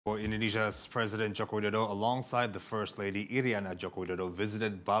Indonesia's President Joko Widodo, alongside the First Lady Iriana Joko Widodo,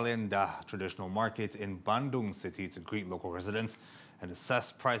 visited Baleendah traditional market in Bandung city to greet local residents and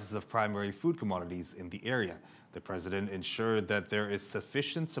assess prices of primary food commodities in the area. The president ensured that there is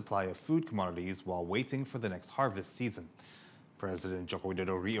sufficient supply of food commodities while waiting for the next harvest season. President Joko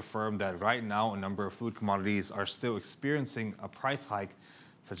Widodo reaffirmed that right now a number of food commodities are still experiencing a price hike,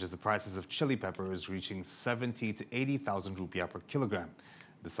 such as the prices of chili peppers reaching 70 to 80,000 rupiah per kilogram.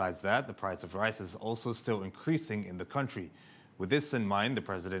 Besides that, the price of rice is also still increasing in the country. With this in mind, the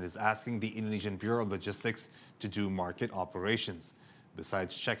president is asking the Indonesian Bureau of Logistics to do market operations.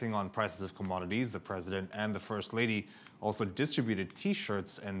 Besides checking on prices of commodities, the president and the First Lady also distributed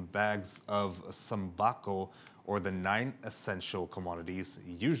T-shirts and bags of sembako, or the 9 essential commodities,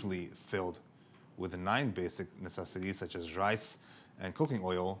 usually filled with the 9 basic necessities such as rice and cooking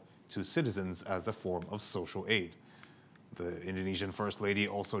oil, to citizens as a form of social aid. The Indonesian First Lady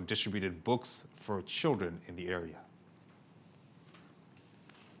also distributed books for children in the area.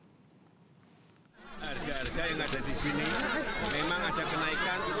 Harga-harga yang ada di sini memang ada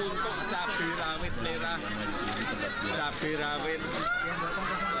kenaikan untuk cabai rawit merah, cabai rawit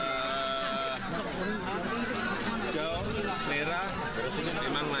hijau, merah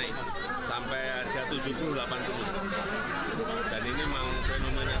memang naik sampai harga 70-80. Dan ini memang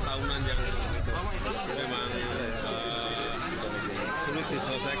fenomena tahunan yang memang sulit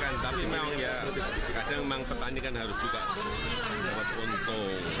diselesaikan, tapi memang ya kadang memang petani kan harus juga dapat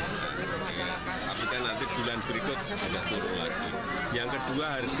untung. Tapi kan nanti bulan berikut sudah turun lagi. Yang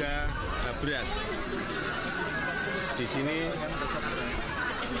kedua, harga beras di sini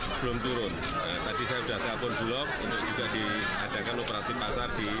belum turun. Nah, tadi saya sudah telepon Bulog untuk juga diadakan operasi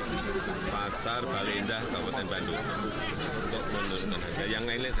pasar di pasar Baleendah, Kabupaten Bandung, untuk menurunkan harga. Yang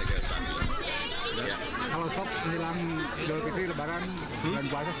lainnya saya kira stabil. Ya. Kalau stok menjelang Idul Fitri, Lebaran, dan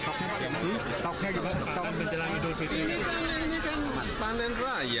puasa stoknya Pak? Stoknya gimana? Stok menjelang Idul Fitri? Ini kan panen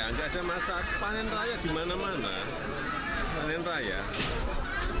raya, nggak ada masa panen raya di mana-mana. Panen raya.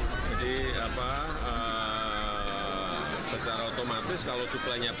 Jadi secara otomatis kalau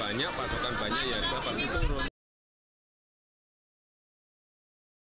suplainya banyak, pasokan banyak, ya harga pasti turun.